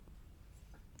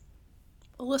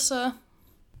Alyssa,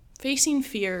 facing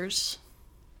fears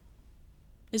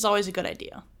is always a good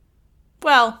idea.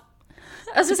 Well,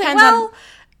 I was going to say,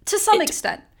 to some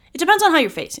extent. It depends on how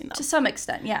you're facing them. To some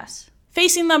extent, yes.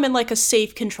 Facing them in, like, a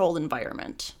safe, controlled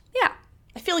environment. Yeah.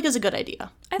 I feel like it's a good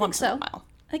idea. I think so. In a while.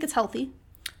 I think it's healthy.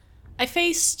 I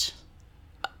faced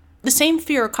the same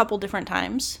fear a couple different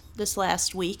times this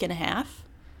last week and a half.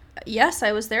 Yes,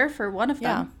 I was there for one of them.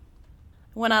 Yeah.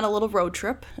 I went on a little road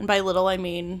trip, and by little I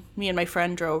mean me and my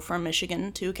friend drove from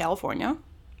Michigan to California.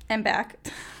 And back.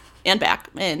 And back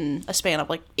in a span of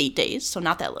like 8 days, so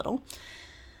not that little.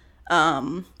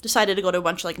 Decided to go to a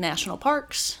bunch of like national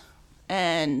parks,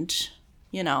 and,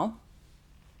 you know,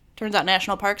 turns out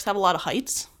national parks have a lot of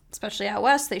heights. Especially out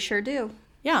west, they sure do.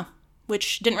 Yeah,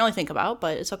 which didn't really think about,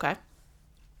 but it's okay.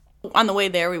 On the way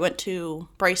there, we went to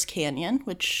Bryce Canyon,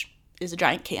 which is a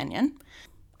giant canyon.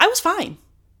 I was fine.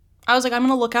 I was like, I'm going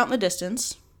to look out in the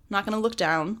distance. I'm not going to look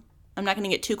down. I'm not going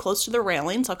to get too close to the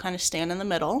railings. I'll kind of stand in the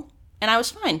middle. And I was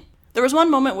fine. There was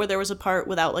one moment where there was a part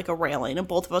without, like, a railing, and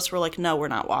both of us were like, no, we're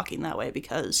not walking that way,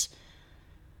 because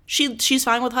she's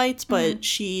fine with heights, but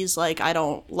she's like, I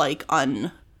don't like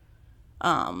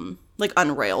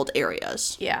unrailed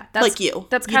areas. Yeah. That's, like you.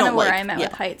 That's kind of where I'm at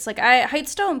with heights. Like,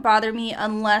 heights don't bother me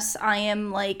unless I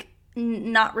am, like,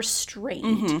 not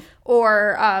restrained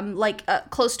or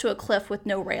close to a cliff with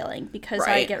no railing, because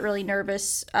I get really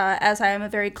nervous. As I am a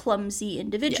very clumsy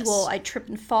individual, I trip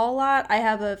and fall a lot. I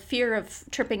have a fear of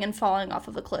tripping and falling off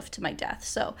of a cliff to my death,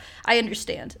 so I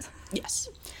understand. Yes.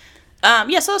 So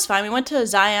that was fine. We went to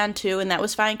Zion too, and that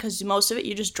was fine because most of it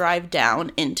you just drive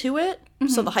down into it,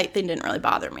 so the height thing didn't really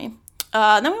bother me.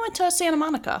 Then we went to Santa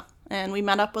Monica, and we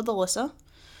met up with Alyssa.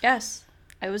 Yes.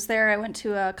 I was there. I went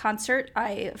to a concert.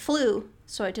 I flew,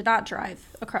 so I did not drive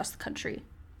across the country.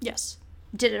 Yes.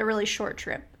 Did a really short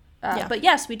trip. But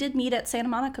yes, we did meet at Santa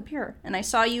Monica Pier, and I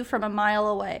saw you from a mile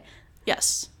away.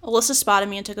 Yes. Alyssa spotted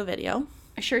me and took a video.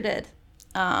 I sure did.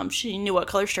 She knew what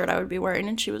color shirt I would be wearing,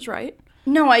 and she was right.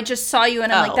 No, I just saw you,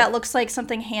 and I'm like, that looks like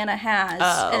something Hannah has,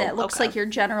 and it looks okay. like your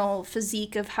general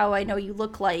physique of how I know you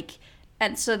look like.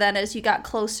 And so then as you got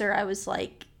closer, I was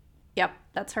like, yep,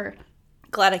 that's her.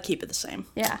 Glad I keep it the same.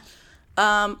 Yeah.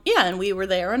 And we were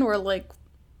there, and we're like,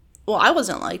 well, I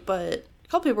wasn't like, but a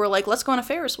couple people were like, let's go on a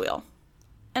Ferris wheel.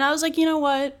 And I was like, you know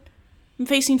what? I'm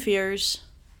facing fears.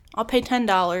 I'll pay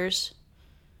 $10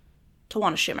 to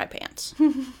want to shit my pants.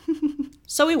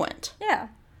 So we went. Yeah.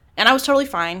 And I was totally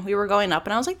fine. We were going up,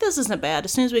 and I was like, this isn't bad.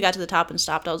 As soon as we got to the top and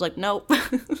stopped, I was like, nope.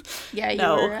 Yeah, you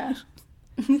were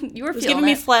you were feeling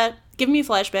giving me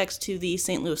flashbacks to the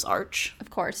St. Louis Arch. Of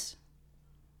course.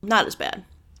 Not as bad.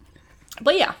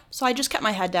 But yeah, so I just kept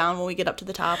my head down when we get up to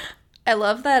the top. I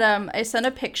love that I sent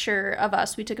a picture of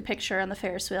us. We took a picture on the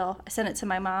Ferris wheel. I sent it to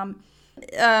my mom.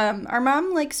 Our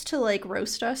mom likes to, like,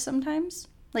 roast us sometimes.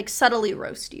 Like, subtly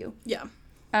roast you. Yeah.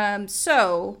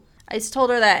 So I just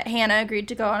told her that Hannah agreed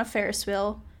to go on a Ferris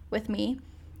wheel with me.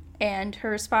 And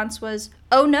her response was,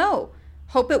 oh no,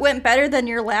 hope it went better than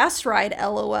your last ride,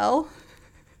 LOL.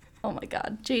 Oh my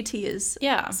god, JT is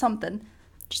something.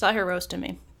 Just out here roasting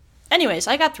me. Anyways,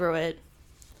 I got through it.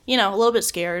 You know, a little bit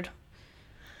scared.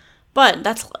 But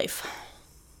that's life.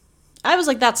 I was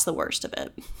like, that's the worst of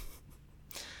it.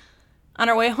 On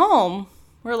our way home,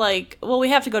 we're like, well, we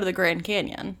have to go to the Grand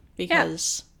Canyon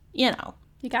because, you know.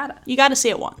 You gotta. You gotta see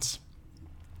it once.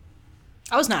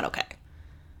 I was not okay.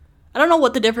 I don't know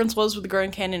what the difference was with the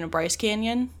Grand Canyon and Bryce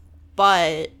Canyon,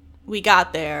 but we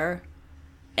got there,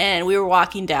 and we were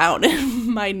walking down, and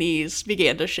my knees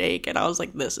began to shake, and I was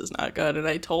like, this is not good. And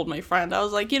I told my friend, I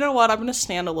was like, you know what, I'm going to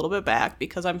stand a little bit back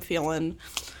because I'm feeling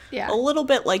a little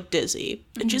bit, like, dizzy.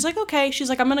 And she's like, okay. She's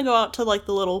like, I'm going to go out to, like,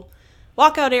 the little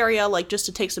walkout area, like, just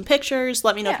to take some pictures.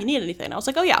 Let me know if you need anything. I was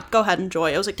like, oh, yeah, go ahead,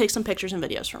 enjoy. I was like, take some pictures and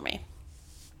videos for me.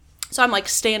 So I'm, like,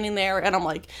 standing there, and I'm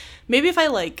like, maybe if I,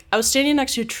 like, I was standing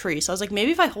next to a tree, so I was like,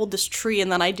 maybe if I hold this tree and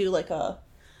then I do, like, a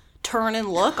turn and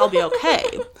look, I'll be okay.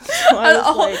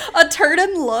 So a turn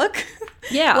and look?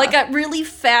 Yeah. Like a really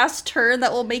fast turn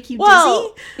that will make you dizzy?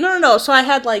 No. So I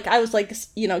had, like, I was, like,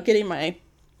 you know, getting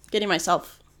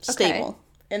myself stable. Okay.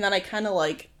 And then I kind of,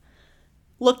 like,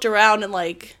 looked around and,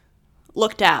 like,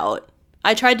 looked out.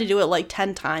 I tried to do it, like,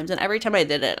 10 times, and every time I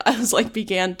did it, I was, like,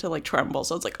 began to, like, tremble.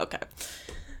 So I was like, okay.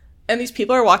 And these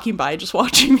people are walking by just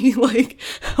watching me, like,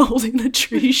 holding the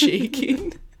tree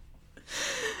shaking.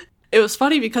 It was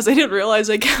funny because I didn't realize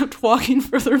I kept walking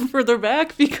further and further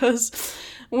back because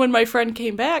when my friend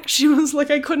came back, she was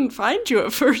like, I couldn't find you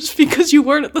at first because you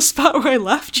weren't at the spot where I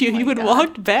left you. You had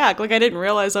walked back. Like, I didn't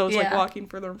realize I was, like, walking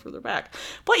further and further back.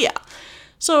 But, yeah.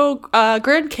 So,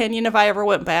 Grand Canyon, if I ever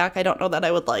went back, I don't know that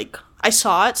I would, like, I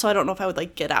saw it, so I don't know if I would,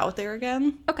 like, get out there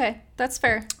again. Okay, that's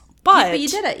fair. But you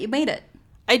did it. You made it.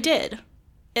 I did.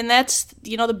 And that's,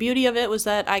 you know, the beauty of it was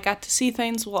that I got to see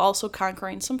things while also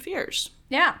conquering some fears.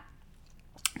 Yeah.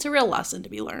 It's a real lesson to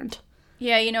be learned.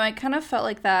 Yeah, you know, I kind of felt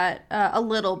like that a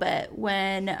little bit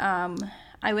when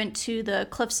I went to the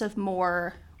Cliffs of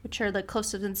Moher, which are the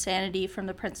Cliffs of Insanity from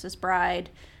The Princess Bride.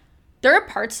 There are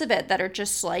parts of it that are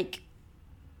just like,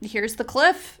 here's the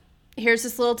cliff. Here's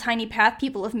this little tiny path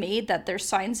people have made that there's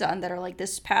signs on that are like,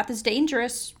 this path is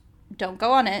dangerous. Don't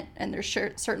go on it. And there's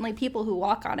certainly people who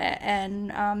walk on it. And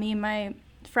me and my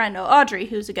friend Audrey,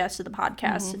 who's a guest of the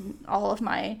podcast, and all of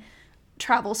my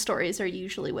travel stories are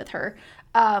usually with her.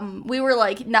 We were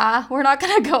like, nah, we're not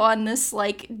going to go on this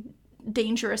like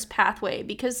dangerous pathway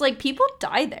because like people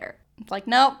die there. It's like,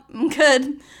 nope, I'm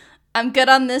good. I'm good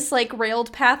on this like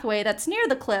railed pathway that's near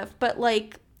the cliff, but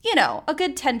like, you know, a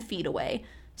good 10 feet away.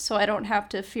 So I don't have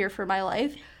to fear for my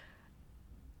life.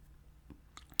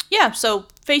 Yeah, so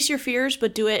face your fears,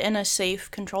 but do it in a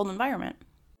safe, controlled environment.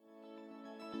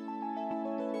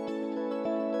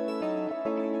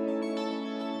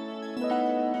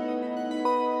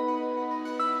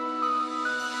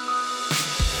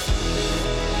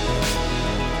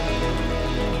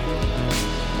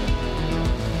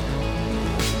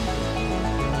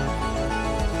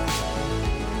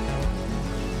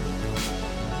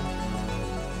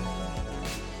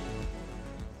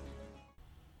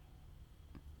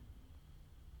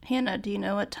 Hannah, do you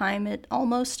know what time it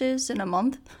almost is in a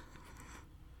month?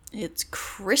 It's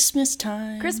Christmas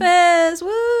time. Christmas!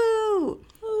 Woo!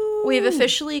 Woo! We've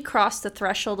officially crossed the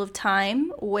threshold of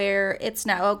time where it's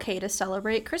now okay to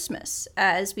celebrate Christmas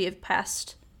as we have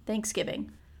passed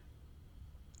Thanksgiving.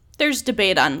 There's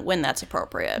debate on when that's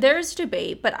appropriate. There's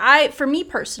debate, but for me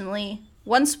personally,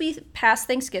 once we pass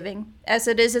Thanksgiving, as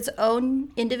it is its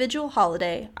own individual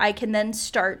holiday, I can then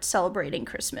start celebrating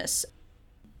Christmas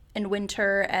and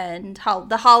winter and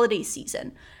the holiday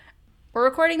season. We're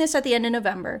recording this at the end of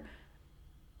November,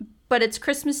 but it's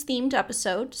Christmas-themed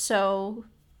episode, so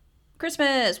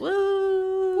Christmas,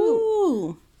 woo!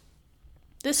 Woo!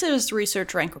 This is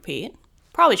Research Rank Repeat.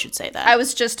 Probably should say that. I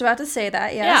was just about to say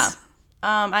that, yes.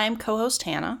 Yeah. I am co-host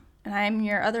Hannah. And I'm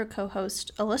your other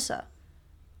co-host, Alyssa.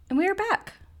 And we are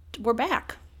back. We're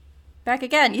back. Back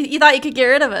again. You thought you could get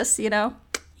rid of us, you know?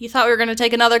 You thought we were going to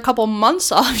take another couple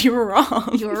months off. You were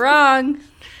wrong. You were wrong.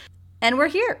 And we're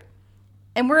here.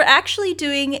 And we're actually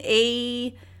doing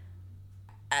I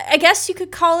guess you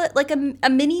could call it like a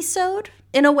mini-sode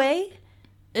in a way.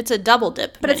 It's a double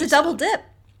dip. But it's a double dip.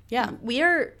 Yeah. We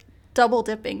are double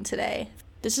dipping today.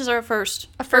 This is our first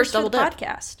double dip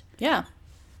podcast. Yeah.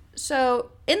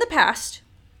 So, in the past,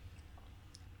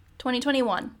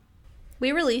 2021,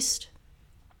 we released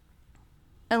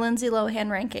a Lindsay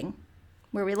Lohan ranking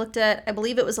where we looked at, I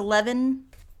believe it was 11.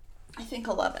 I think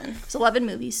 11. It was 11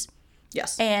 movies.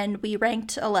 Yes. And we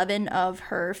ranked 11 of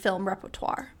her film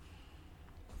repertoire.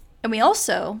 And we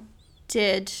also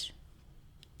did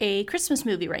a Christmas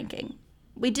movie ranking.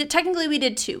 Technically we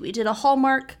did two. We did a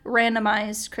Hallmark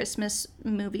randomized Christmas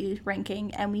movie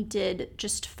ranking, and we did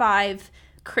just 5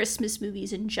 Christmas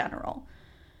movies in general.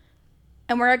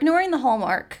 And we're ignoring the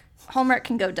Hallmark. Hallmark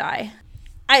can go die.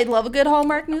 I love a good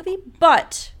Hallmark movie,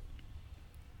 but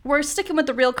we're sticking with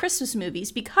the real Christmas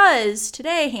movies because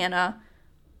today, Hannah,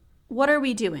 what are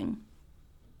we doing?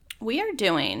 We are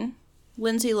doing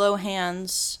Lindsay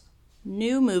Lohan's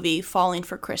new movie, Falling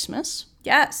for Christmas.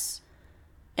 Yes.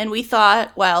 And we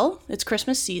thought, well, it's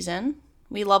Christmas season.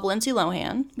 We love Lindsay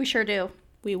Lohan. We sure do.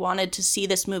 We wanted to see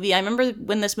this movie. I remember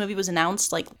when this movie was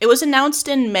announced, like, it was announced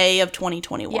in May of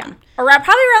 2021. Yeah.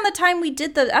 Probably around the time we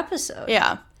did the episode.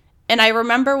 Yeah. And I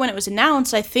remember when it was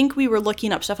announced, I think we were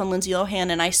looking up stuff on Lindsay Lohan,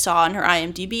 and I saw on her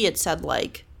IMDb it said,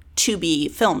 like, to be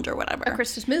filmed or whatever. A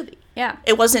Christmas movie, yeah.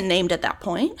 It wasn't named at that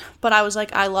point, but I was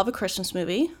like, I love a Christmas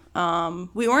movie.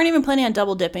 We weren't even planning on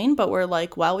double dipping, but we're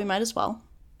like, well, we might as well.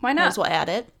 Why not? Might as well add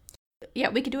it. Yeah,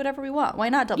 we could do whatever we want. Why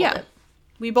not double dip?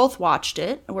 We both watched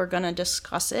it. We're going to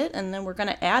discuss it, and then we're going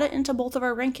to add it into both of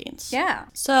our rankings. Yeah.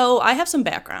 So I have some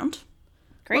background.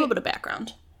 Great. A little bit of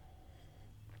background.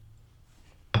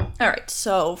 All right,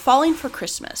 so Falling for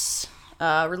Christmas,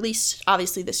 released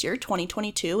obviously this year,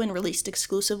 2022, and released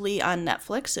exclusively on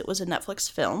Netflix. It was a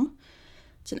Netflix film.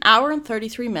 It's an hour and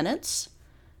 33 minutes.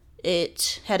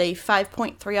 It had a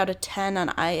 5.3 out of 10 on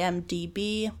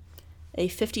IMDb, a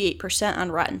 58%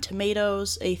 on Rotten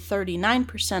Tomatoes, a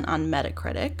 39% on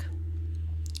Metacritic.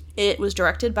 It was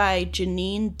directed by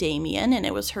Janine Damian, and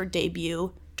it was her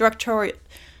debut directorial...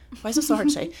 Why is it so hard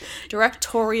to say?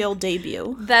 Directorial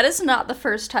debut. That is not the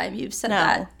first time you've said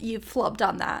that. You've flubbed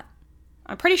on that.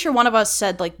 I'm pretty sure one of us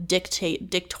said, like,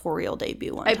 dictatorial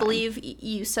debut one time. I believe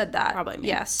you said that. Probably me.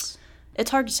 Yes.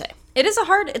 It's hard to say.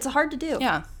 It's hard to do.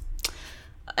 Yeah.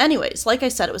 Anyways, like I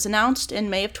said, it was announced in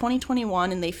May of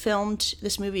 2021, and they filmed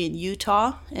this movie in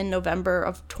Utah in November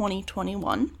of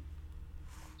 2021.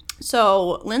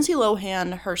 So Lindsay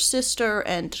Lohan, her sister,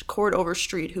 and Cord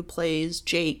Overstreet, who plays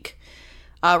Jake,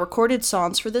 recorded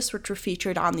songs for this, which were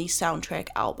featured on the soundtrack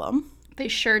album. They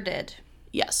sure did.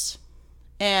 Yes.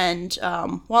 And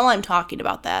while I'm talking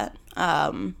about that,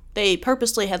 they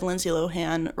purposely had Lindsay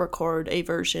Lohan record a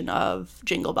version of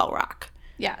Jingle Bell Rock.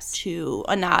 Yes. To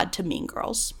a nod to Mean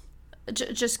Girls.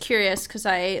 Just curious, because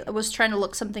I was trying to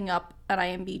look something up at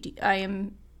IMDb.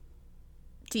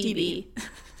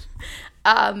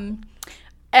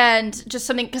 And just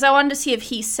something, because I wanted to see if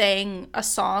he sang a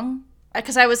song.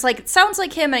 Because I was like, it sounds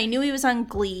like him, and I knew he was on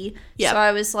Glee. Yep. So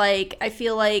I was like, I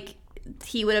feel like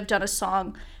he would have done a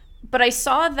song. But I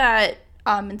saw that,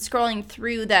 in scrolling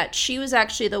through, that she was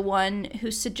actually the one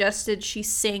who suggested she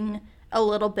sing a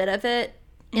little bit of it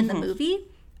in the movie.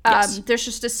 Yes. There's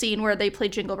just a scene where they play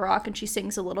Jingle Rock and she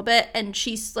sings a little bit, and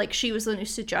she's like, she was the one who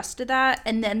suggested that,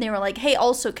 and then they were like, hey,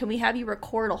 also, can we have you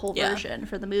record a whole version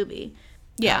for the movie?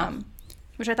 Yeah.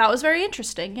 Which I thought was very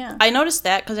interesting, yeah. I noticed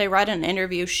that because I read an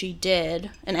interview she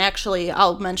did, and actually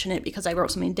I'll mention it because I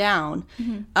wrote something down,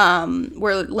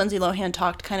 where Lindsay Lohan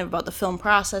talked kind of about the film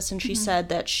process, and she said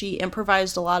that she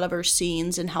improvised a lot of her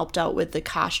scenes and helped out with the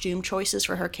costume choices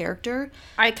for her character.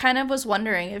 I kind of was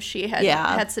wondering if she had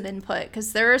had some input,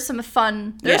 because there are some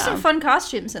fun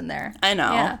costumes in there. I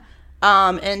know. Yeah.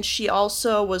 And she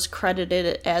also was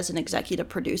credited as an executive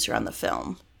producer on the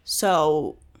film.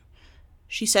 So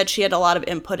she said she had a lot of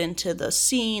input into the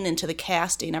scene, into the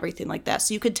casting, everything like that.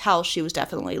 So you could tell she was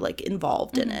definitely, like,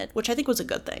 involved in it, which I think was a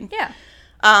good thing. Yeah.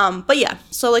 But yeah,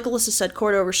 so like Alyssa said,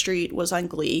 Cord Overstreet was on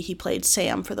Glee. He played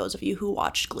Sam, for those of you who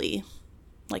watched Glee,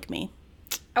 like me.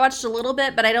 I watched a little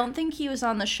bit, but I don't think he was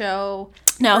on the show.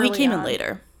 No, he came in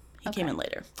later. Came in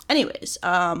later. Anyways, so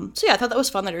yeah, I thought that was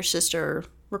fun that her sister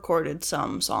recorded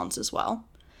some songs as well.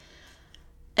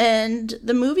 And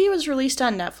the movie was released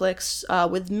on Netflix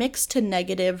with mixed to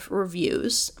negative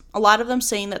reviews. A lot of them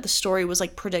saying that the story was,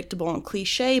 like, predictable and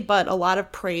cliche, but a lot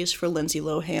of praise for Lindsay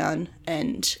Lohan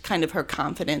and kind of her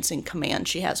confidence and command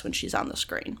she has when she's on the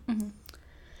screen. Mm-hmm.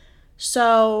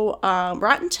 So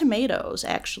Rotten Tomatoes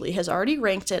actually has already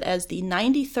ranked it as the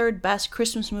 93rd best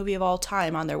Christmas movie of all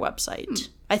time on their website.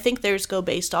 I think theirs go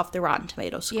based off the Rotten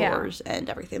Tomatoes scores and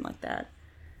everything like that.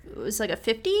 It was like a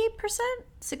 50%?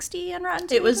 60 on Rotten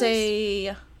Tomatoes? It was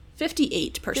a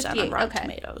 58% on Rotten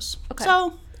Tomatoes. Okay.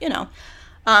 So, you know.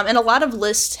 And a lot of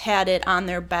lists had it on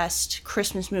their best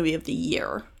Christmas movie of the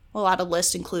year. A lot of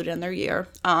lists included in their year.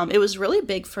 It was really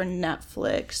big for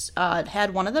Netflix. It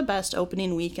had one of the best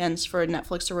opening weekends for a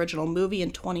Netflix original movie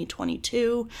in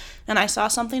 2022. And I saw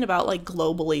something about, like,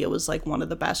 globally, it was, like, one of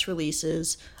the best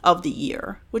releases of the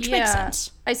year, which makes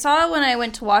sense. I saw when I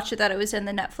went to watch it that it was in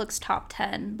the Netflix top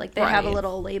 10. Like, they have a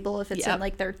little label if it's in,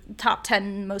 like, their top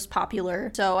 10 most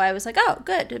popular. So I was like, oh,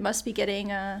 good. It must be getting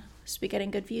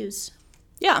good views.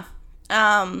 Yeah.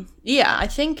 Yeah, I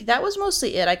think that was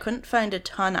mostly it. I couldn't find a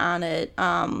ton on it.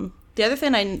 The other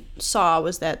thing I saw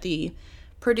was that the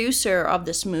producer of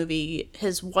this movie,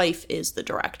 his wife is the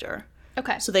director.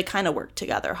 Okay. So they kind of work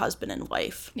together, husband and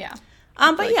wife. Yeah.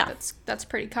 But like yeah. That's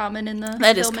pretty common in the film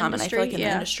industry. That is common, industry. I feel like, in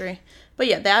the industry. But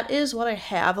yeah, that is what I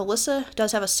have. Alyssa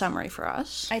does have a summary for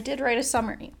us. I did write a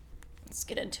summary. Let's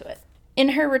get into it. In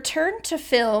her return to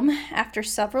film after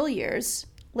several years,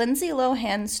 Lindsay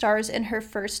Lohan stars in her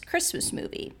first Christmas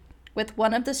movie, with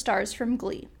one of the stars from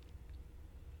Glee.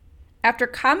 After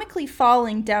comically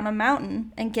falling down a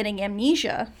mountain and getting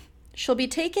amnesia, she'll be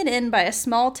taken in by a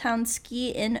small-town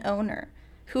ski-inn owner,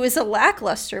 who is a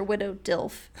lackluster widowed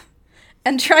DILF,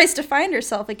 and tries to find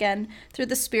herself again through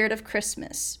the spirit of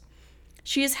Christmas.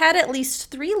 She has had at least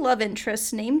 3 love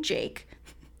interests named Jake,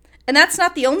 and that's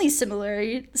not the only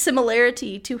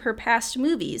similarity to her past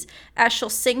movies, as she'll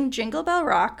sing Jingle Bell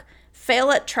Rock, fail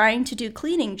at trying to do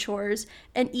cleaning chores,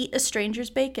 and eat a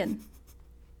stranger's bacon.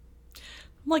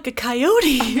 I'm like a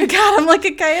coyote. Oh my God, I'm like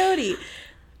a coyote.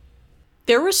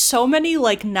 There were so many,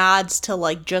 like, nods to,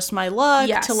 like, Just My Luck,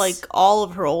 to, like, all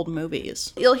of her old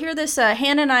movies. You'll hear this,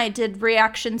 Hannah and I did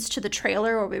reactions to the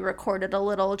trailer where we recorded a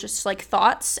little just, like,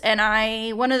 thoughts, and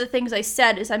one of the things I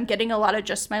said is I'm getting a lot of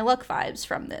Just My Luck vibes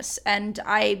from this, and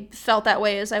I felt that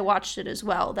way as I watched it as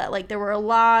well, that, like, there were a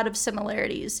lot of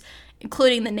similarities,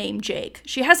 including the name Jake.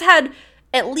 She has had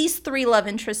at least 3 love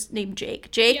interests named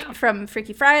Jake. Jake from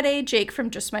Freaky Friday, Jake from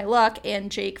Just My Luck, and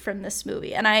Jake from this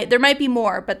movie. And there might be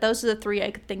more, but those are the 3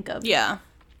 I could think of. Yeah.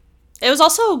 It was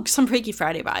also some Freaky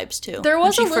Friday vibes, too. There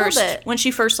was a little bit. When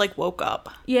she first, like, woke up.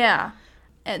 Yeah.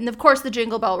 And, of course, the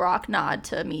Jingle Bell Rock nod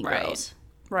to Mean Girls.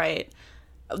 Right.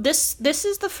 This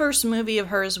is the first movie of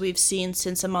hers we've seen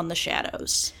since Among the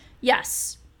Shadows.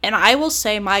 Yes. And I will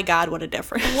say, my God, what a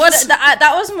difference.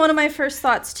 That was one of my first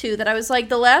thoughts, too, that I was like,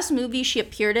 the last movie she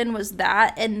appeared in was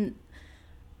that, and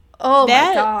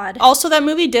my God. Also, that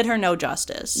movie did her no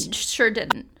justice. Sure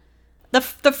didn't. The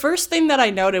first thing that I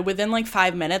noted within, like,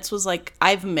 5 minutes was, like,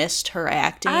 I've missed her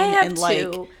acting. I have and, like,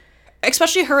 too.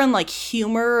 Especially her in, like,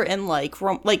 humor and, like,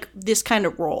 this kind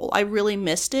of role. I really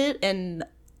missed it, and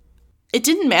it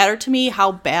didn't matter to me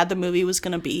how bad the movie was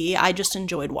going to be. I just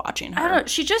enjoyed watching her. I don't know.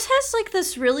 She just has, like,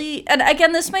 this really... And,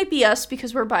 again, this might be us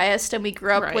because we're biased and we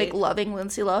grew up, like, loving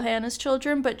Lindsay Lohan as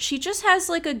children, but she just has,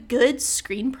 like, a good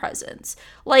screen presence.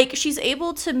 Like, she's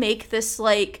able to make this,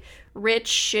 like, rich,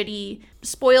 shitty,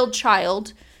 spoiled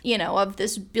child, you know, of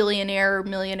this billionaire,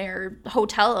 millionaire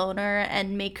hotel owner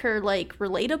and make her, like,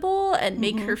 relatable and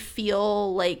make her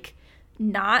feel, like,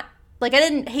 not... Like, I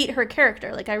didn't hate her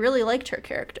character. Like, I really liked her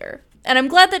character. And I'm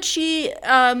glad that she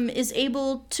is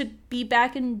able to be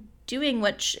back and doing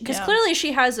what... Because clearly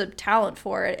she has a talent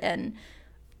for it and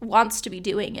wants to be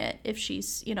doing it if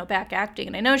she's, you know, back acting.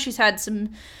 And I know she's had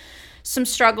some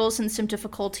struggles and some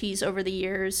difficulties over the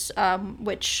years,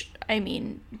 which, I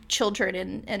mean, children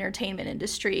in entertainment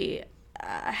industry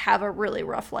have a really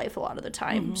rough life a lot of the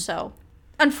time. So,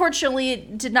 unfortunately,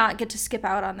 did not get to skip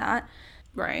out on that.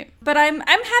 Right. But I'm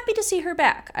happy to see her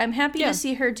back. I'm happy to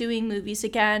see her doing movies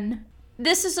again.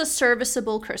 This is a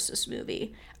serviceable Christmas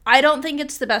movie. I don't think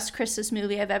it's the best Christmas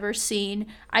movie I've ever seen.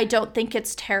 I don't think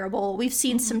it's terrible. We've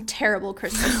seen some terrible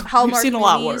Christmas Hallmark movies. We've seen a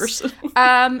lot worse.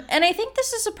 And I think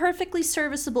this is a perfectly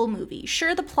serviceable movie.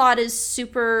 Sure, the plot is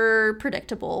super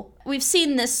predictable. We've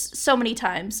seen this so many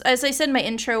times. As I said in my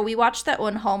intro, we watched that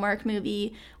one Hallmark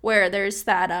movie where there's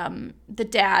that the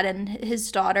dad and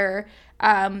his daughter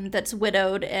that's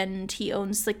widowed, and he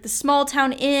owns like the small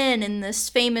town inn, and this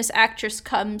famous actress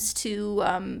comes to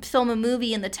film a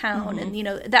movie in the town, and you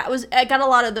know, I got a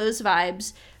lot of those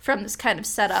vibes from this kind of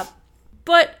setup.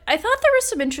 But I thought there were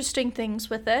some interesting things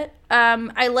with it.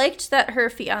 I liked that her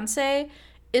fiance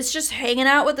is just hanging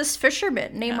out with this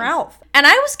fisherman named Ralph. And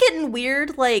I was getting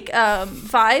weird, like,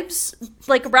 vibes.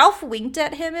 Like, Ralph winked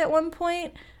at him at one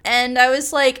point, and I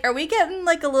was like, are we getting,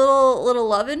 like, a little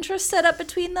love interest set up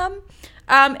between them?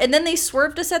 And then they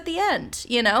swerved us at the end,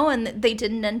 you know, and they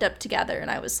didn't end up together.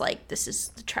 And I was like, this is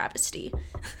the travesty.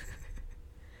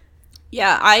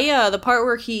 Yeah, the part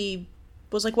where he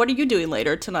was like, what are you doing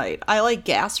later tonight? I, like,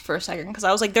 gasped for a second because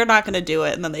I was like, they're not going to do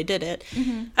it. And then they did it.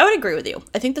 I would agree with you.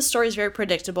 I think the story is very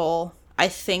predictable. I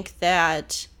think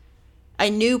that I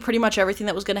knew pretty much everything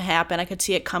that was going to happen. I could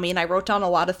see it coming. I wrote down a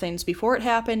lot of things before it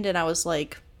happened, and I was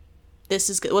like, this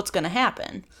is what's going to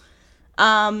happen.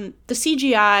 The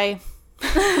CGI...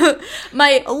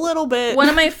 a little bit. One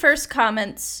of my first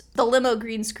comments, the limo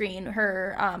green screen,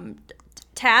 her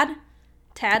Tad.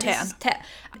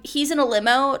 He's in a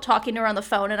limo talking to her on the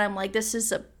phone, and I'm like, this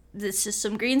is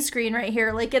some green screen right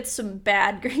here. Like, it's some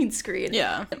bad green screen.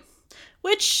 Yeah,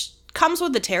 which comes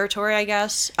with the territory, I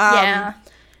guess. Yeah,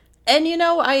 and you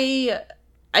know,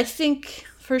 I think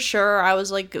for sure I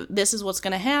was like, this is what's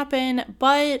gonna happen.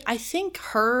 But I think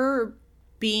her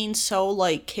being so,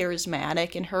 like,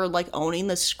 charismatic and her, like, owning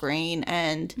the screen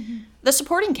and the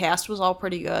supporting cast was all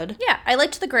pretty good. Yeah, I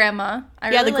liked the grandma.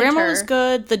 The grandma was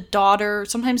good. The daughter,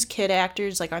 sometimes kid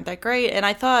actors, like, aren't that great. And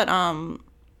I thought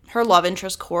her love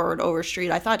interest, Cord Overstreet,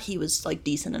 I thought he was, like,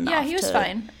 decent enough. Yeah, he was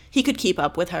fine. He could keep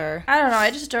up with her. I don't know, I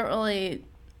just don't really...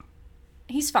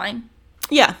 He's fine.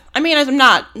 Yeah, I mean, I'm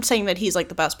not saying that he's, like,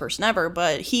 the best person ever,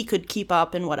 but he could keep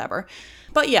up and whatever.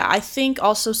 But yeah, I think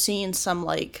also seeing some,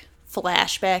 like,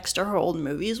 flashbacks to her old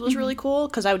movies was really cool,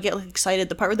 because I would get, like, excited.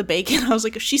 The part with the bacon, I was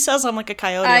like, if she says I'm like a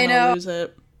coyote, I'm gonna lose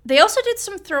it. They also did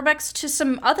some throwbacks to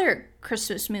some other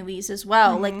Christmas movies as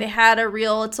well. Like, they had a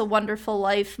real It's a Wonderful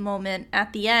Life moment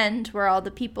at the end where all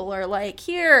the people are like,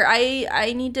 here,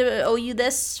 I need to owe you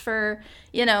this for,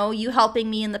 you know, you helping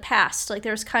me in the past. Like,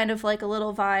 there's kind of like a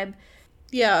little vibe.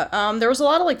 Yeah, there was a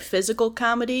lot of, like, physical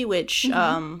comedy, which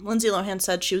Lindsay Lohan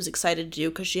said she was excited to do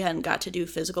because she hadn't got to do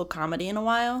physical comedy in a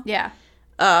while. Yeah.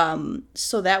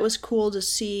 So that was cool to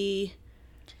see.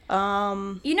 You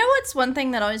know what's one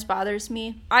thing that always bothers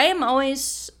me? I am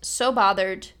always so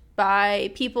bothered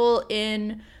by people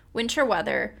in winter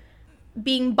weather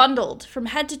being bundled from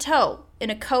head to toe in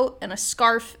a coat and a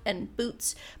scarf and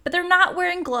boots, but they're not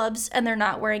wearing gloves and they're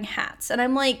not wearing hats. And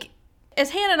I'm like...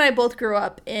 As Hannah and I both grew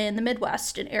up in the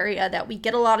Midwest, an area that we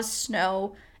get a lot of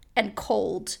snow and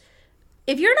cold,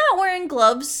 if you're not wearing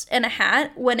gloves and a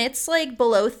hat when it's like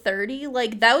below 30,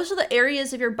 like those are the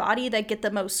areas of your body that get the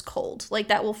most cold, like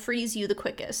that will freeze you the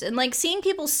quickest. And like seeing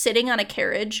people sitting on a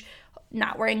carriage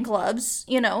not wearing gloves,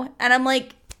 you know, and I'm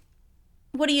like,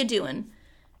 what are you doing?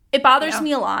 It bothers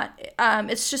me a lot.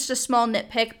 It's just a small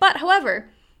nitpick, but however,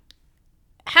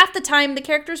 half the time the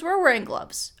characters were wearing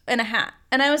gloves and a hat,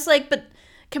 and I was like, but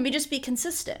can we just be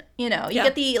consistent? You know, you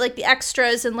get the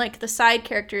extras and like the side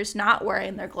characters not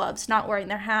wearing their gloves, not wearing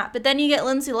their hat. But then you get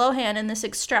Lindsay Lohan in this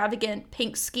extravagant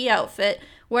pink ski outfit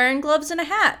wearing gloves and a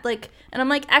hat. Like, and I'm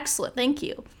like, excellent, thank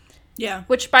you. Yeah.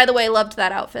 Which, by the way, loved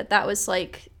that outfit. That was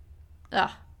like,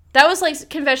 that was like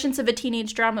Confessions of a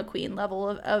Teenage Drama Queen level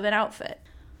of an outfit.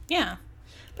 Yeah.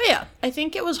 But yeah, I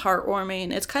think it was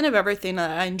heartwarming. It's kind of everything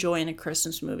that I enjoy in a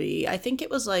Christmas movie. I think it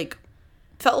was like,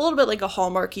 felt a little bit like a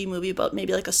Hallmarky movie, but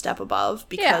maybe like a step above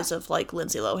because of like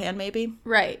Lindsay Lohan, maybe.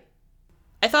 Right.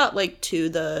 I thought like too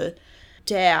the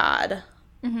dad.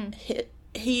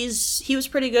 He was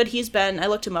pretty good. I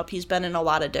looked him up. He's been in a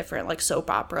lot of different like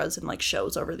soap operas and like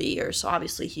shows over the years. So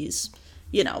obviously he's,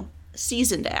 you know, a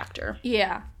seasoned actor.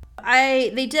 Yeah.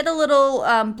 They did a little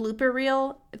blooper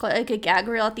reel, like a gag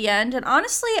reel at the end, and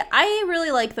honestly, I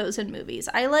really like those in movies.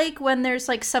 I like when there's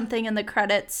like something in the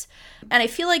credits, and I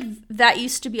feel like that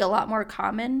used to be a lot more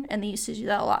common, and they used to do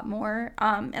that a lot more.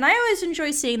 And I always enjoy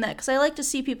seeing that because I like to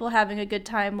see people having a good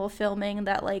time while filming,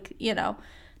 that like, you know,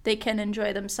 they can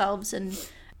enjoy themselves, and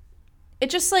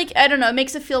it just like, I don't know, it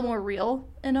makes it feel more real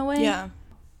in a way. Yeah.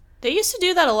 They used to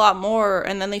do that a lot more,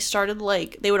 and then they started,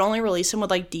 like, they would only release them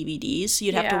with, like, DVDs, so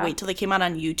you'd have to wait till they came out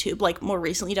on YouTube. Like, more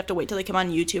recently, you'd have to wait till they came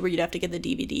on YouTube, or you'd have to get the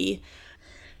DVD.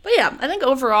 But yeah, I think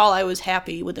overall I was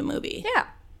happy with the movie. Yeah.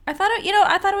 I thought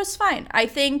it was fine. I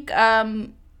think I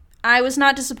was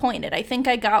not disappointed. I think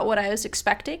I got what I was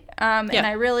expecting, and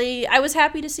I was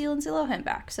happy to see Lindsay Lohan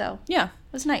back, so yeah.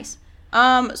 It was nice.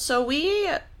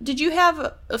 Did you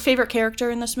have a favorite character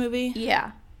in this movie?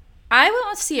 Yeah. I went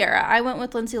with Sierra. I went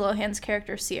with Lindsay Lohan's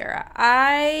character, Sierra.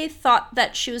 I thought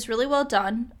that she was really well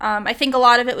done. I think a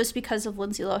lot of it was because of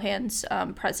Lindsay Lohan's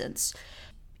presence.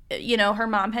 You know, her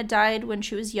mom had died when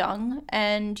she was young,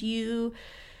 and you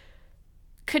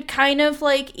could kind of,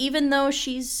 like, even though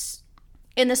she's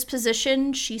in this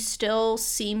position, she still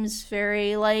seems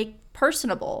very, like,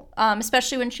 personable,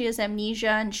 especially when she has amnesia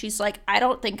and she's like, I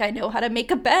don't think I know how to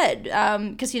make a bed,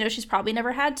 because, you know, she's probably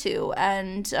never had to,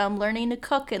 and learning to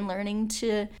cook and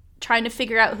trying to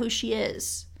figure out who she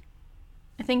is.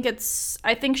 I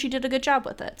think she did a good job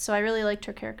with it, so I really liked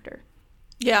her character.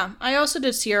 Yeah, I also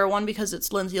did Sierra, one, because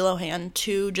it's Lindsay Lohan,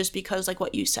 two, just because, like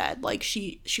what you said, like,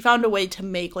 she found a way to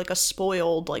make, like, a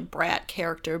spoiled, like, brat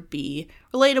character be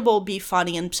relatable, be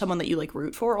funny, and someone that you, like,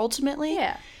 root for, ultimately.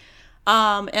 Yeah.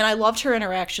 And I loved her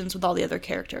interactions with all the other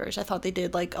characters. I thought they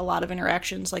did, like, a lot of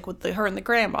interactions, like, with her and the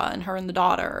grandma and her and the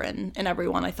daughter and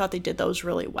everyone. I thought they did those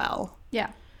really well. Yeah.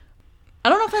 I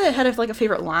don't know if I had, like, a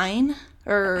favorite line,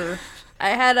 or... I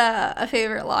had a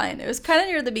favorite line. It was kind of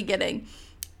near the beginning.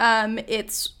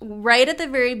 It's right at the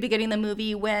very beginning of the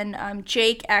movie when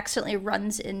Jake accidentally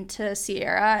runs into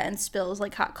Sierra and spills,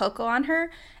 like, hot cocoa on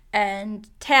her. And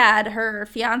Tad, her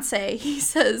fiance, he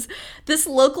says, this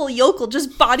local yokel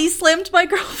just body slammed my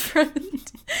girlfriend.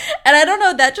 And I don't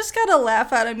know, that just got a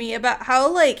laugh out of me about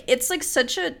how, like, it's, like,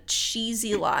 such a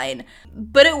cheesy line.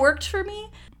 But it worked for me.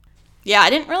 Yeah, I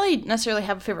didn't really necessarily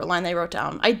have a favorite line that I wrote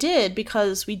down. I did,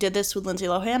 because we did this with Lindsay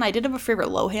Lohan. I did have a favorite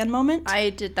Lohan moment.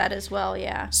 I did that as well,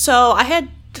 yeah. So I had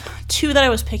two that I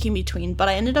was picking between, but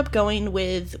I ended up going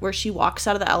with where she walks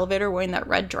out of the elevator wearing that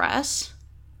red dress.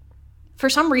 For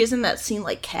some reason, that scene,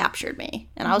 like, captured me.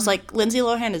 And I was like, Lindsay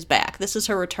Lohan is back. This is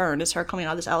her return. It's her coming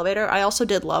out of this elevator. I also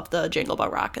did love the Jingle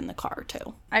Bell Rock in the car,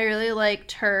 too. I really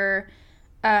liked her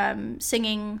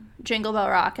singing Jingle Bell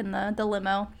Rock in the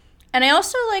limo. And I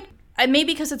also liked,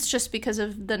 maybe because it's just because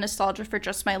of the nostalgia for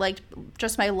just my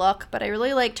look, but I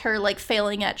really liked her, like,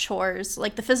 failing at chores,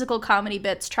 like the physical comedy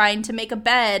bits, trying to make a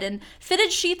bed, and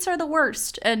fitted sheets are the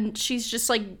worst. And she's just,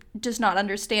 like, does not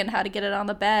understand how to get it on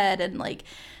the bed, and, like,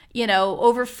 you know,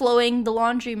 overflowing the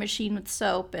laundry machine with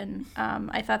soap, and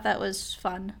I thought that was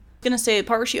fun. I'm gonna say the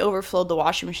part where she overflowed the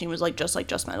washing machine was like just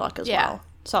my luck as well.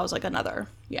 So I was like another,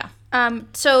 yeah.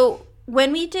 So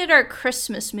when we did our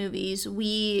Christmas movies,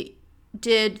 we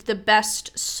did the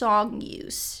best song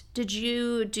use. Did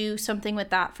you do something with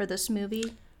that for this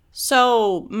movie?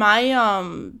 So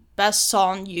my best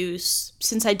song use,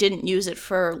 since I didn't use it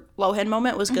for Lohan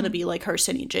moment, was gonna be like her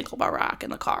singing Jingle Bell Rock in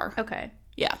the car. Okay.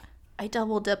 Yeah. I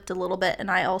double dipped a little bit, and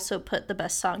I also put the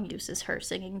best song used as her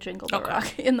singing Jingle Bell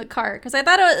Rock in the car, because I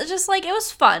thought it was just like, it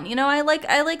was fun. You know, I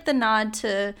like the nod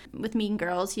to with Mean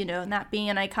Girls, you know, and that being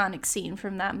an iconic scene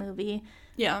from that movie.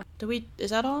 Yeah. Is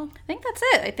that all? I think that's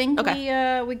it. I think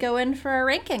we go in for our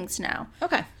rankings now.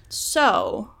 Okay.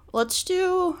 So let's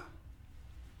do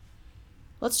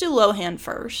Lohan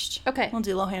first. Okay.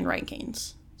 Lindsay Lohan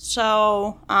rankings.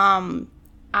 So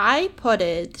I put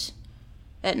it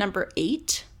at number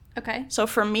 8. Okay. So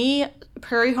for me,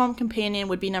 Prairie Home Companion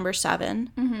would be number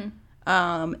 7.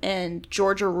 Mm-hmm. And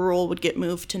Georgia Rule would get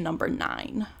moved to number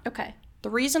 9. Okay. The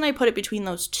reason I put it between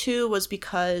those two was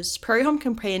because Prairie Home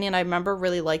Companion I remember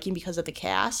really liking because of the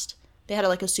cast. They had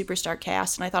like a superstar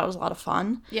cast, and I thought it was a lot of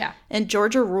fun. Yeah. And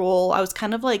Georgia Rule, I was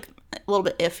kind of like a little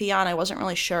bit iffy on. I wasn't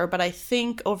really sure, but I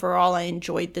think overall I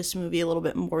enjoyed this movie a little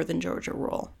bit more than Georgia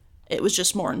Rule. It was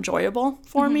just more enjoyable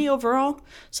for me overall,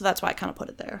 so that's why I kind of put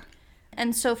it there.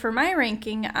 And so for my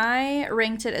ranking, I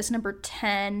ranked it as number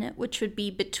 10, which would be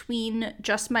between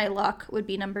Just My Luck would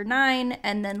be number 9,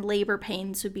 and then Labor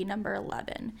Pains would be number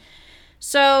 11.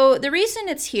 So the reason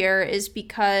it's here is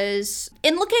because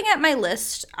in looking at my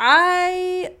list,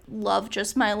 I love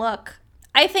Just My Luck.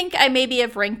 I think I maybe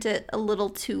have ranked it a little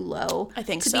too low, I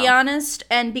think to so. be honest.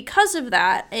 And because of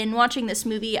that, in watching this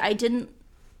movie, I didn't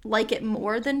like it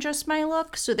more than Just My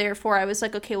Luck. So therefore, I was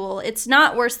like, okay, well, it's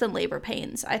not worse than Labor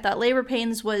Pains. I thought Labor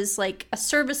Pains was like a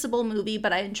serviceable movie,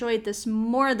 but I enjoyed this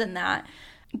more than that.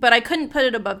 But I couldn't put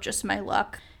it above Just My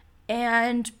Luck.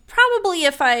 And probably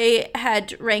if I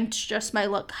had ranked Just My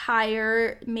Luck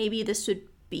higher, maybe this would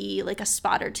be like a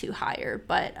spot or two higher.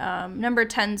 But number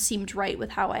 10 seemed right with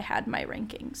how I had my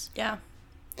rankings. Yeah.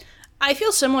 I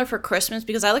feel similar for Christmas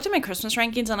because I looked at my Christmas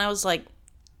rankings and I was like,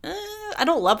 I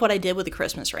don't love what I did with the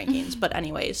Christmas rankings. But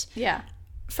anyways. Yeah.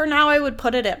 For now, I would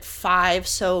put it at 5.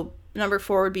 So number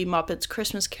 4 would be Muppets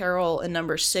Christmas Carol, and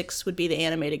number 6 would be the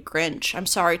animated Grinch. I'm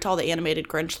sorry to all the animated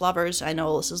Grinch lovers. I know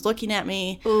Alyssa's looking at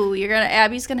me. Ooh,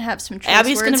 Abby's gonna have some choice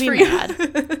Abby's words gonna be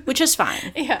mad, which is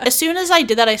fine. Yeah. As soon as I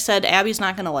did that, I said Abby's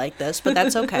not gonna like this, but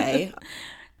that's okay.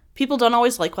 People don't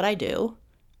always like what I do,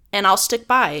 and I'll stick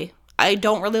by. I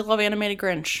don't really love animated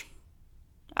Grinch.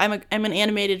 I'm an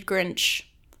animated Grinch.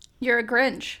 You're a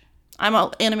Grinch. I'm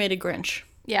an animated Grinch.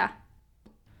 Yeah.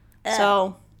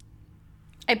 So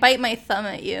I bite my thumb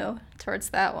at you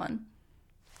towards that one.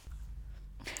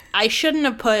 I shouldn't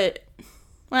have put...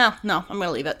 Well, no, I'm going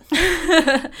to leave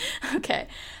it. Okay.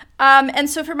 And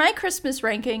so for my Christmas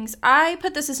rankings, I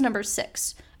put this as number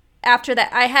 6. After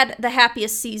that, I had The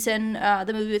Happiest Season,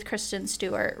 the movie with Kristen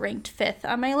Stewart, ranked 5th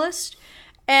on my list.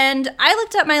 And I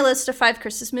looked at my list of 5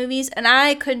 Christmas movies, and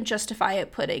I couldn't justify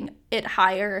it putting it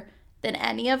higher than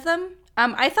any of them.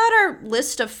 I thought our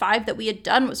list of 5 that we had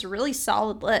done was a really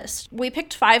solid list. We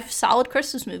picked 5 solid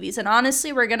Christmas movies, and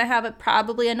honestly, we're going to have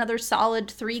probably another solid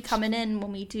 3 coming in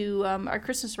when we do our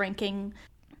Christmas ranking.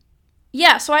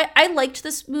 Yeah, so I liked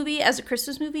this movie as a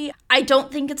Christmas movie. I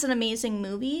don't think it's an amazing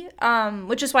movie,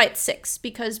 which is why it's 6,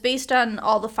 because based on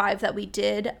all the 5 that we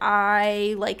did,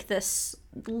 I like this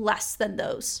less than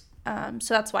those.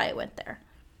 So that's why I went there.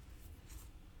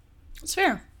 It's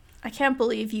fair. I can't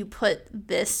believe you put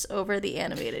this over the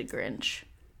animated Grinch.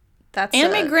 That's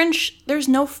Grinch,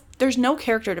 there's no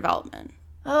character development.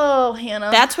 Oh, Hannah.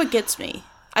 That's what gets me.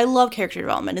 I love character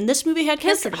development, and this movie had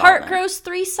character development.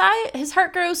 His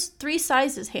heart grows 3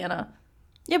 sizes, Hannah.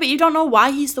 Yeah, but you don't know why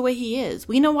he's the way he is.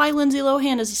 We know why Lindsay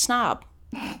Lohan is a snob.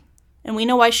 And we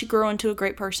know why she grew into a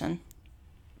great person.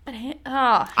 But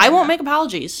I won't make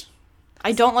apologies.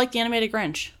 I don't like the animated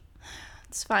Grinch.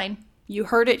 It's fine. You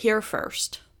heard it here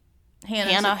first.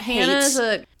 Hannah is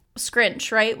a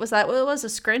Scrinch, right? Was that what it was? A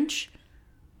Scrinch?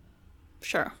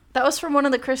 Sure. That was from one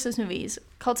of the Christmas movies.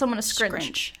 Called someone a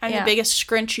Scrinch. I'm the biggest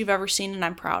Scrinch you've ever seen, and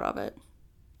I'm proud of it.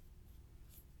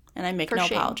 And I make no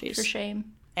apologies. For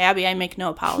shame. Abby, I make no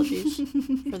apologies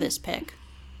for this pick.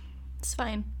 It's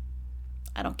fine.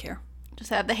 I don't care. Just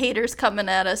have the haters coming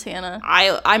at us, Hannah.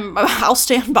 I'll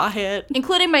stand by it.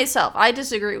 Including myself. I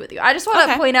disagree with you. I just want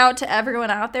to point out to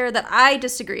everyone out there that I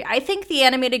disagree. I think the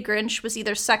animated Grinch was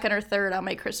either 2nd or 3rd on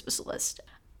my Christmas list.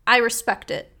 I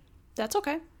respect it. That's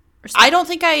okay. I don't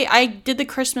think I did the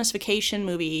Christmas Vacation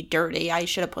movie dirty. I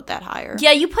should have put that higher.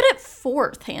 Yeah, you put it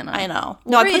 4th, Hannah. I know.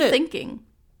 What were you thinking?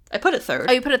 I put it 3rd.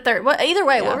 Oh, you put it 3rd. Well, either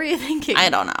way, what were you thinking? I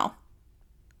don't know.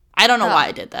 I don't know why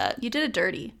I did that. You did it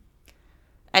dirty.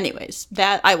 Anyways,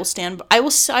 that I will stand. I will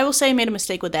say I made a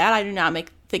mistake with that. I do not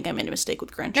think I made a mistake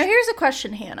with Grinch. Now here's a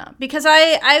question, Hannah, because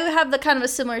I have the kind of a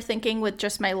similar thinking with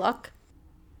Just My Luck.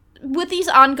 With these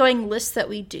ongoing lists that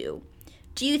we do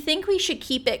Do you think we should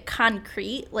keep it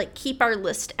concrete, like keep our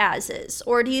list as is?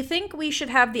 Or do you think we should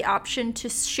have the option to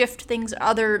shift things,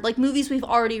 other, like movies we've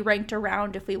already ranked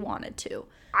around if we wanted to?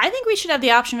 I think we should have the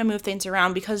option to move things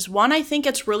around because, one, I think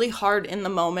it's really hard in the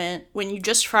moment when you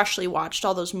just freshly watched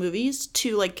all those movies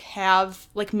to, like,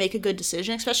 make a good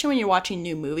decision, especially when you're watching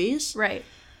new movies. Right.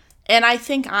 And I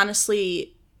think,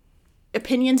 honestly,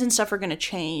 opinions and stuff are going to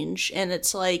change, and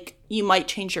it's, like, you might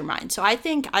change your mind. So I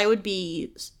think I would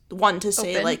be one to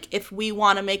say, like, if we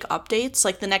want to make updates,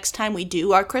 like, the next time we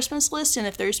do our Christmas list, and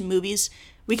if there's movies,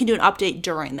 we can do an update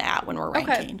during that when we're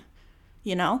ranking.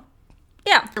 You know?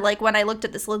 Yeah. Like, when I looked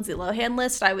at this Lindsay Lohan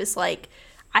list, I was like,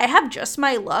 I have Just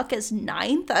My Luck as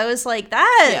 9th. I was like,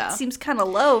 that seems kind of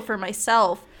low for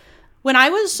myself. When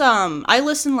I was, I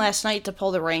listened last night to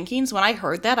pull the rankings. When I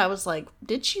heard that, I was like,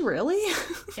 did she really?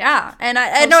 Yeah. And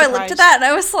I know surprised. I looked at that and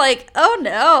I was like, oh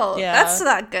no, that's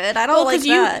not good. I don't like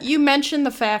that. You mentioned the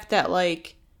fact that,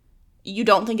 like, you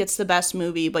don't think it's the best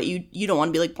movie, but you don't want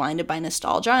to be, like, blinded by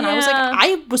nostalgia. And I was like,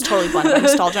 I was totally blinded by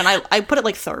nostalgia, and I put it,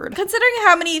 like, 3rd. Considering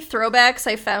how many throwbacks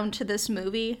I found to this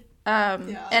movie,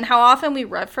 and how often we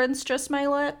reference Just My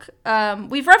Luck,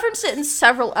 we've referenced it in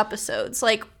several episodes.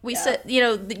 Like, we said, you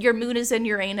know, your moon is in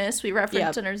Uranus. We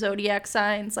referenced in our zodiac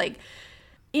signs. Like,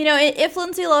 you know, if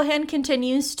Lindsay Lohan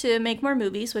continues to make more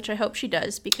movies, which I hope she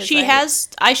does, because she has,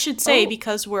 I should say,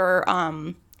 because we're,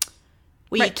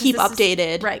 we keep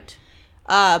updated. Right.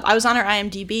 I was on her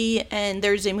IMDb, and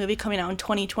there's a movie coming out in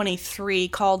 2023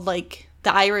 called, like,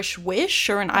 The Irish Wish,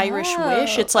 or An Irish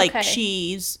Wish. It's like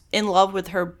she's in love with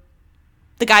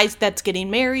the guy that's getting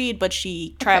married, but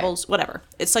she travels, whatever.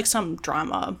 It's like some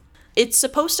drama. It's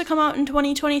supposed to come out in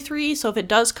 2023, so if it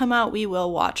does come out, we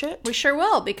will watch it. We sure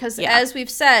will, because as we've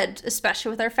said,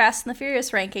 especially with our Fast and the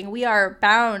Furious ranking, we are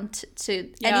bound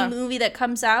to any movie that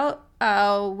comes out,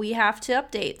 we have to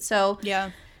update. So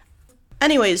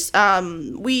anyways,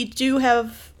 we do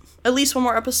have at least one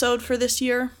more episode for this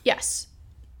year. Yes.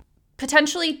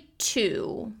 Potentially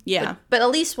 2. Yeah. But at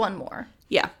least one more.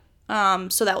 Yeah.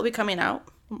 So that will be coming out.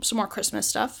 Some more Christmas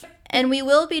stuff. And we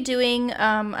will be doing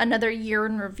another year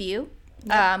in review,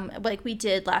 like we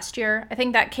did last year. I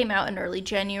think that came out in early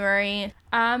January.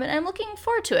 And I'm looking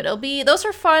forward to it. Those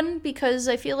are fun because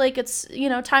I feel like it's, you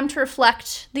know, time to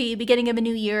reflect the beginning of a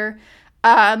new year.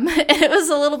 And it was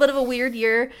a little bit of a weird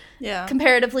year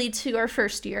comparatively to our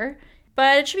first year,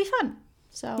 but it should be fun.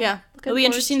 So it'll be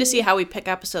interesting to see how we pick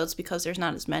episodes because there's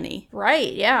not as many.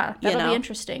 Right, yeah. That'll be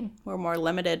interesting. We're more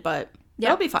limited, but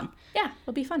it'll be fun. Yeah,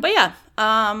 it'll be fun. But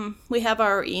we have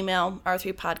our email,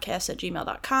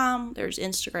 r3podcast@gmail.com. There's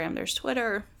Instagram, there's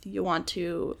Twitter. If you want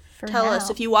to tell us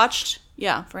if you watched,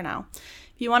 for now.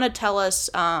 If you want to tell us,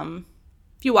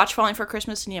 if you watched Falling for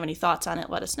Christmas and you have any thoughts on it,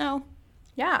 let us know.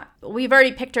 Yeah, we've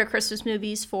already picked our Christmas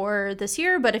movies for this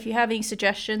year, but if you have any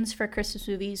suggestions for Christmas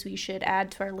movies we should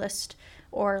add to our list,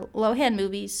 or Lohan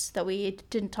movies that we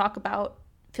didn't talk about,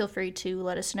 feel free to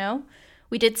let us know.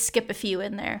 We did skip a few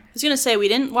in there. I was going to say, we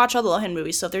didn't watch all the Lohan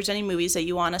movies, so if there's any movies that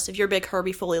you want us, if you're a big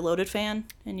Herbie Fully Loaded fan,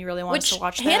 and you really want us to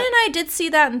watch that. Hannah and I did see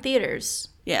that in theaters.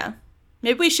 Yeah.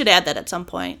 Maybe we should add that at some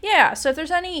point. Yeah, so if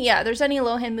there's any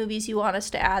Lohan movies you want us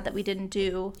to add that we didn't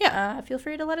do, feel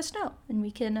free to let us know, and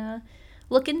we can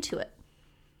look into it.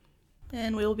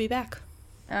 And we will be back.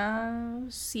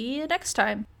 See you next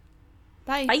time.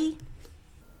 Bye. Bye.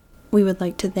 We would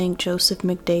like to thank Joseph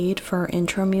McDade for our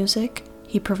intro music.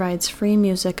 He provides free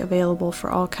music available for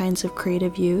all kinds of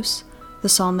creative use. The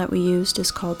song that we used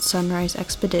is called Sunrise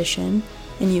Expedition,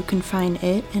 and you can find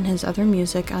it and his other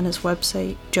music on his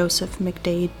website,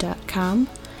 josephmcdade.com.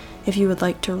 If you would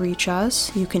like to reach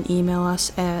us, you can email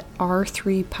us at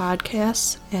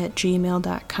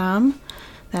r3podcasts@gmail.com.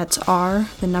 That's R,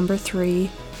 the number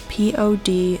 3,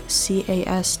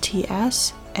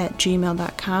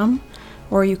 podcasts@gmail.com.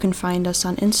 Or you can find us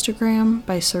on Instagram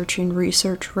by searching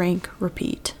Research Rank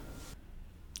Repeat.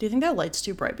 Do you think that light's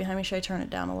too bright behind me? Should I turn it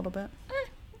down a little bit? I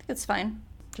think it's fine.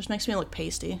 Just makes me look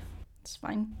pasty. It's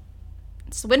fine.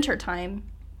 It's winter time.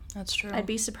 That's true. I'd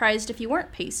be surprised if you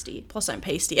weren't pasty. Plus, I'm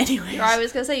pasty anyway. I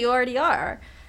was going to say, you already are.